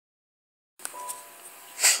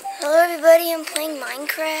everybody, I'm playing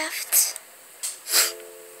Minecraft.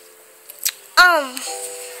 I'm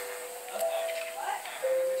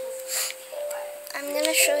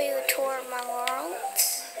gonna show you a tour of my world.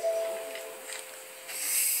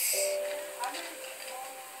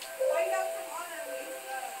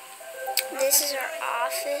 This is our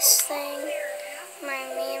office thing.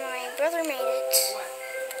 Me and my brother made it.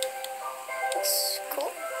 It's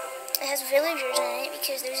cool. It has villagers in it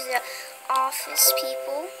because there's the office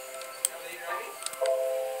people.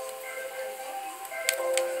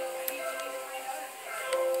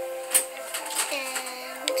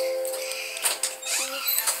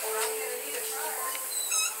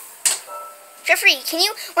 Jeffrey, can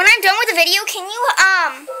you, when I'm done with the video, can you,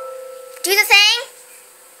 do the thing?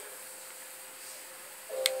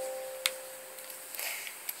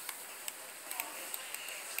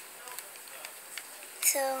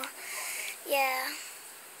 So, yeah.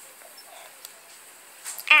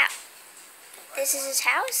 Ow. This is his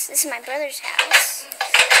house. This is my brother's house.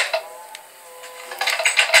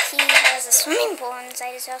 He has a swimming pool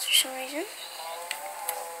inside his house for some reason.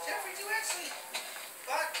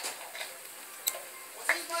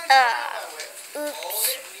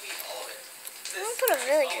 Oops. I'm gonna put a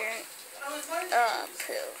villager in.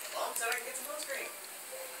 Poo.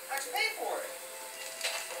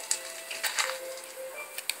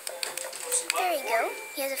 There you go.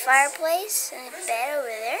 He has a fireplace and a bed over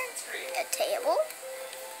there. A table.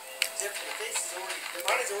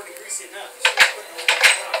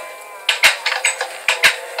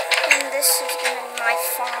 And this is gonna be my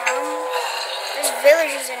farm. There's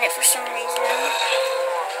villagers in it for some reason.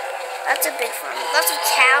 That's a big farm. Lots of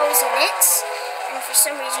cows in it. And for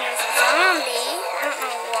some reason there's a zombie. I don't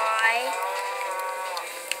know why.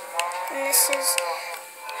 And this is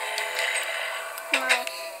my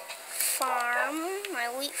farm. My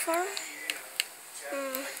wheat farm.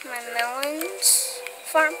 My melons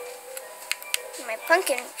farm. My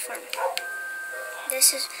pumpkin farm.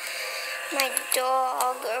 This is my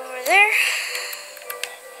dog over there.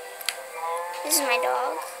 This is my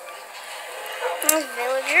dog. There's a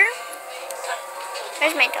villager.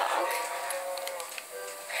 There's my dog.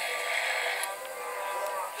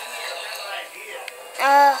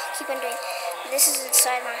 Keep on doing. This is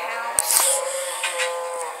inside my house.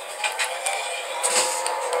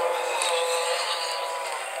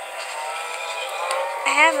 I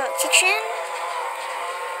have a kitchen,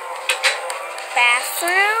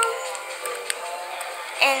 bathroom,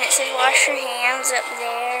 and it says wash your hands up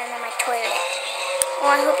there, and then my toilet. Well,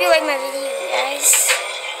 I hope you like my video, guys.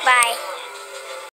 Bye.